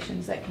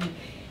organizations that can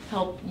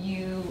help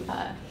you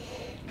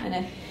kind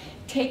of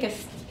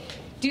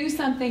do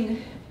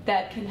something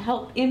that can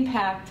help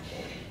impact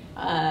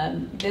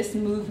this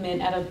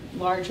movement at a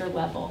larger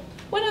level.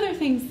 What other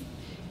things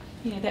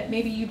that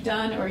maybe you've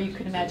done or you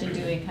could imagine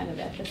doing kind of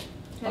at this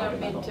I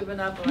don't mean level? to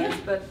monopolize, Yeah.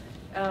 but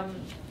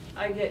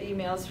I get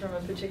emails from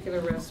a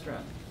particular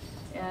restaurant.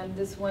 And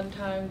this one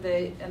time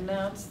they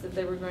announced that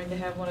they were going to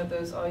have one of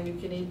those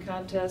all-you-can-eat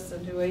contests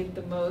and who ate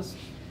the most.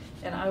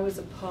 And I was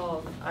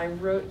appalled. I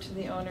wrote to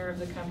the owner of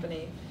the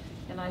company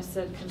and I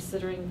said,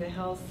 considering the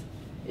health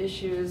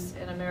issues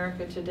in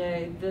America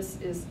today, this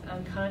is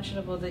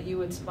unconscionable that you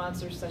would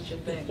sponsor such a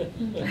thing.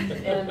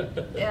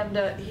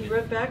 and he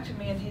wrote back to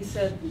me and he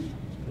said,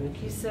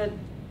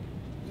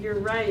 you're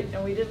right,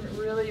 and we didn't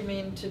really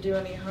mean to do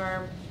any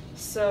harm.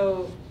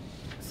 So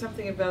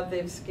something about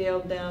they've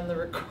scaled down the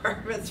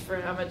requirements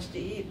for how much to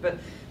eat. But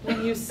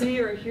when you see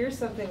or hear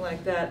something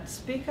like that,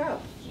 speak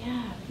up.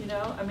 Yeah.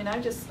 I mean,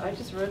 I just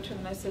wrote to him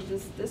and I said,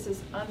 this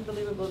is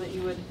unbelievable that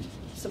you would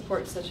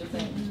support such a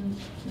thing.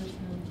 Mm-hmm.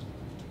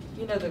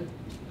 Mm-hmm. You know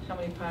how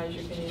many pies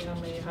you can eat, how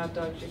many hot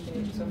dogs you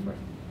can eat, and so forth.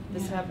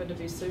 This happened to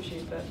be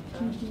sushi, but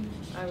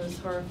I was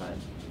horrified.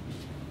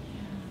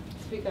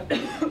 Speak up.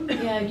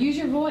 Yeah, use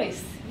your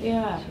voice.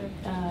 Yeah, Sure.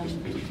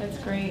 That's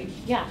great.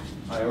 Yeah.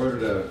 I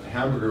ordered a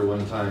hamburger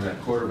one time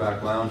at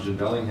Quarterback Lounge in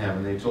Bellingham,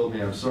 and they told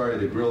me, I'm sorry,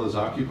 the grill is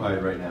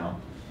occupied right now,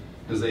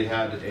 because they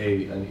had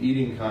an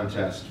eating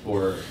contest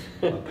for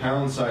a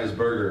pound-sized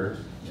burger,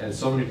 and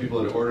so many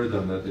people had ordered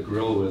them that the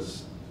grill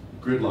was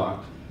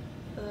gridlocked.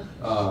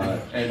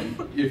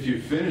 And if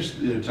you finish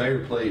the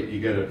entire plate, you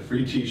get a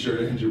free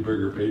T-shirt and your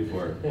burger paid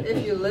for.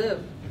 If you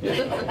live.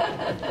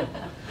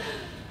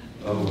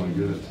 Oh my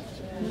goodness.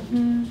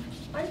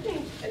 I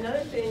think another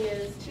thing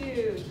is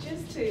too,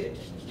 just to,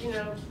 you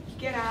know,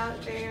 get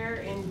out there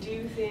and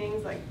do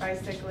things like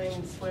bicycling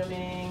and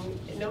swimming,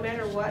 no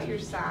matter what your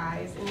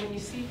size. And when you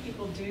see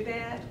people do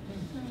that,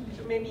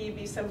 maybe you'd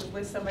be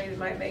with somebody that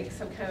might make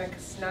some kind of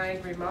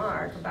snide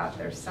remark about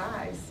their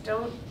size.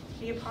 Don't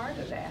be a part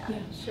of that. Yeah,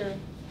 sure.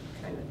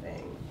 Kind of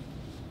thing.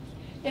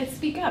 Yeah,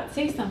 speak up,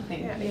 say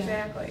something. Yeah,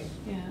 exactly.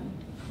 Yeah.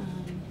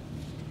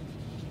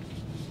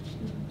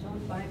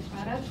 Don't buy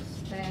products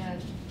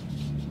that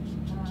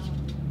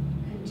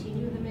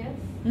continue the myth,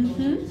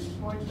 Mhm. or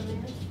support the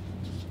myth.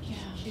 Yeah.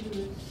 Choose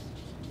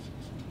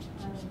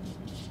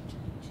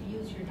to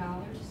use your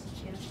dollars,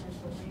 yes, as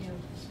a way of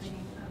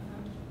saying,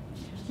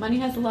 Money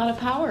has a lot of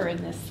power in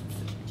this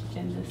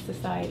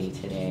society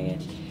today,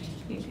 and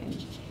you can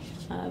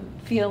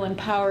feel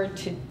empowered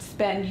to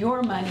spend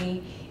your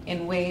money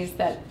in ways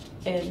that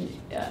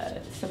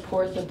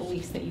support the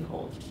beliefs that you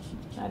hold.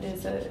 That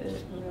is a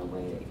real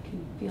way that you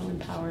can feel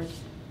empowered.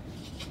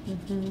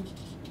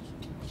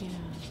 Yeah.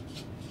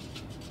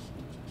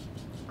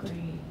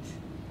 Great.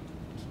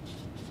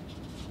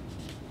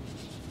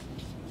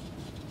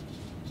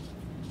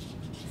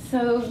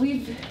 So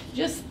we've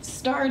just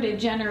started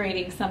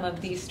generating some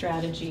of these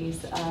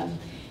strategies,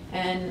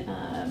 and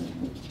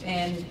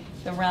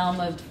the realm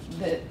of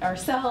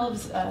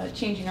ourselves,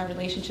 changing our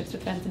relationships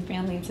with friends and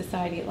family and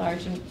society at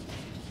large. And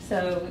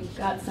so we've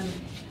got some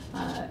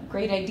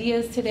great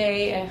ideas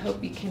today. I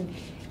hope you can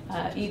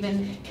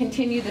even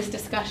continue this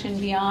discussion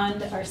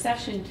beyond our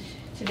session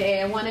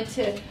today. I wanted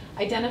to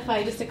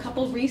identify just a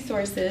couple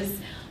resources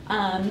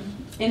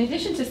in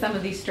addition to some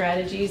of these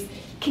strategies,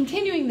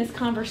 continuing this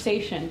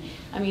conversation.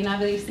 I mean,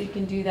 obviously you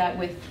can do that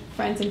with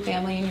friends and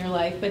family in your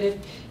life, but if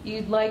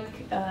you'd like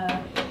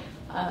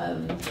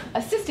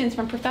assistance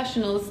from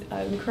professionals,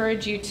 I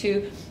encourage you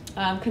to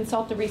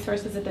consult the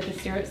resources at the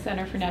Bastyr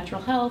Center for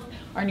Natural Health.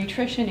 Our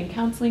nutrition and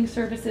counseling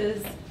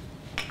services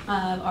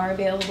are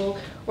available.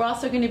 We're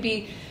also going to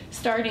be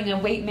starting a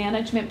weight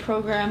management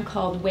program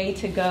called Way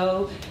to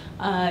Go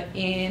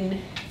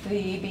in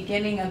the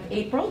beginning of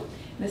April.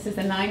 This is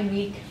a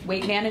 9-week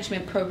weight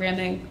management program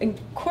that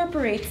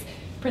incorporates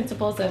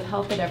principles of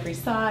health at every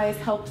size,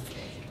 helps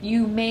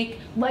you make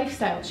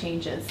lifestyle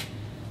changes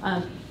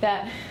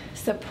that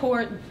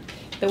support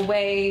the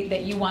way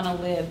that you want to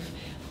live,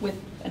 with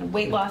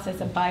weight loss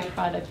as a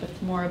byproduct,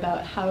 but more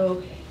about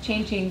how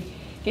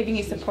giving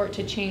you support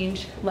to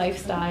change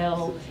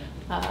lifestyle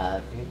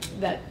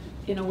that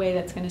in a way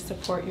that's going to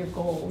support your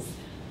goals.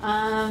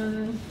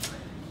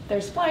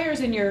 There's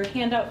flyers in your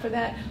handout for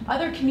that.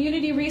 Other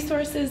community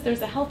resources,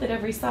 there's a Health at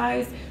Every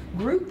Size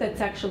group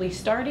that's actually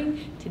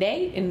starting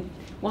today in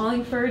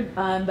Wallingford,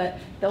 but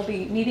they'll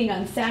be meeting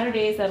on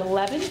Saturdays at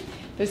 11.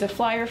 There's a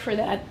flyer for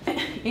that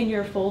in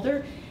your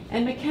folder.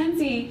 And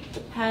Mackenzie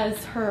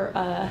has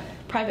her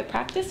private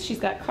practice. She's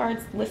got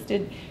cards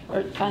listed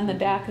on the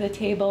back of the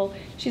table.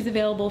 She's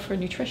available for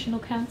nutritional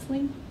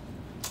counseling.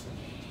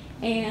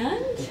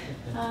 And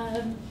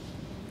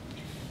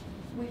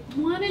we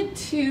wanted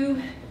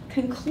to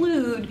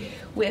conclude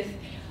with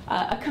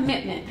a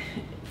commitment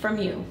from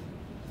you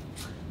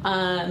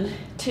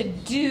to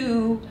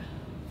do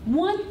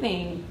one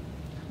thing.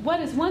 What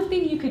is one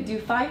thing you could do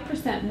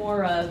 5%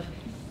 more of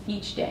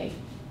each day?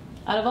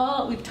 Out of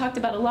all, we've talked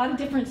about a lot of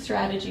different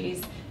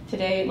strategies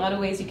today, a lot of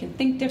ways you can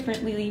think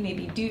differently,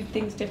 maybe do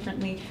things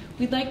differently.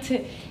 We'd like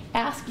to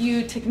ask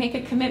you to make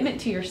a commitment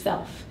to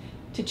yourself,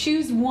 to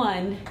choose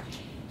one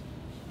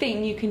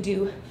thing you can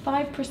do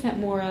 5%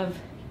 more of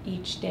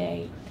each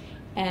day,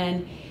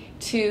 and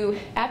to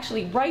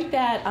actually write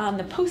that on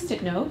the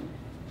Post-it note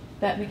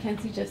that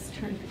Mackenzie just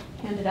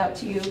handed out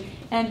to you,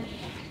 and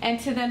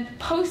to then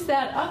post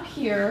that up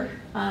here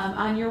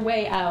on your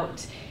way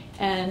out.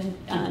 And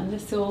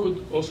this will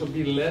could also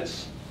be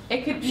less.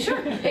 It could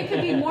it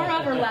could be more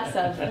of or less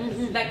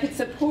of that could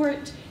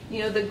support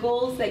the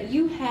goals that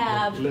you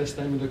have Less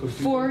time in the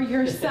computer. for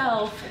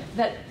yourself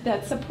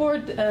that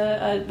support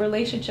a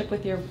relationship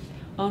with your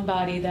own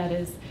body that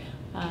is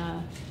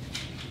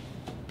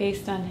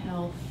based on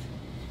health,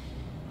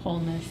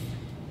 wholeness.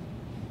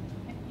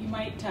 You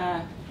might,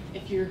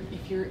 if you're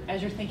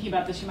as you're thinking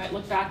about this, you might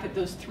look back at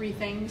those 3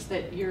 things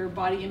that your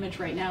body image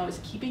right now is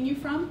keeping you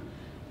from.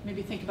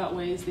 Maybe think about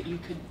ways that you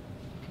could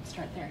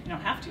start there. You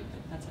don't have to,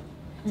 but that's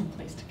a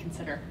place to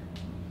consider.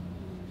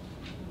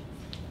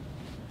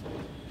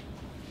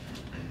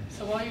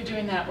 So while you're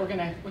doing that, we're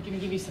gonna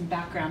give you some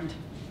background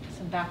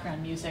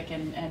music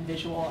and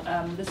visual.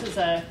 This is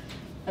a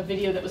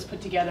video that was put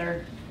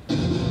together.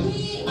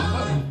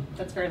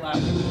 That's very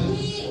loud.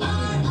 We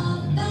are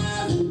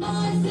 1,000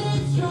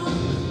 voices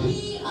strong.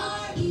 We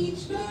are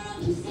each girl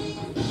who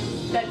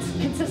sings. That's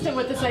consistent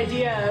with this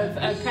idea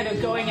of kind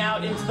of going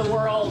out into the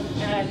world,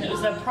 and it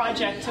was a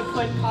project to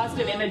put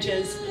positive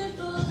images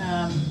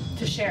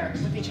to share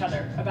with each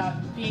other about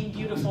being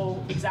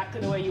beautiful exactly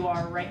the way you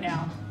are right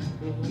now.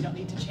 You don't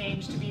need to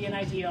change to be an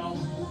ideal.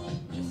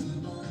 Just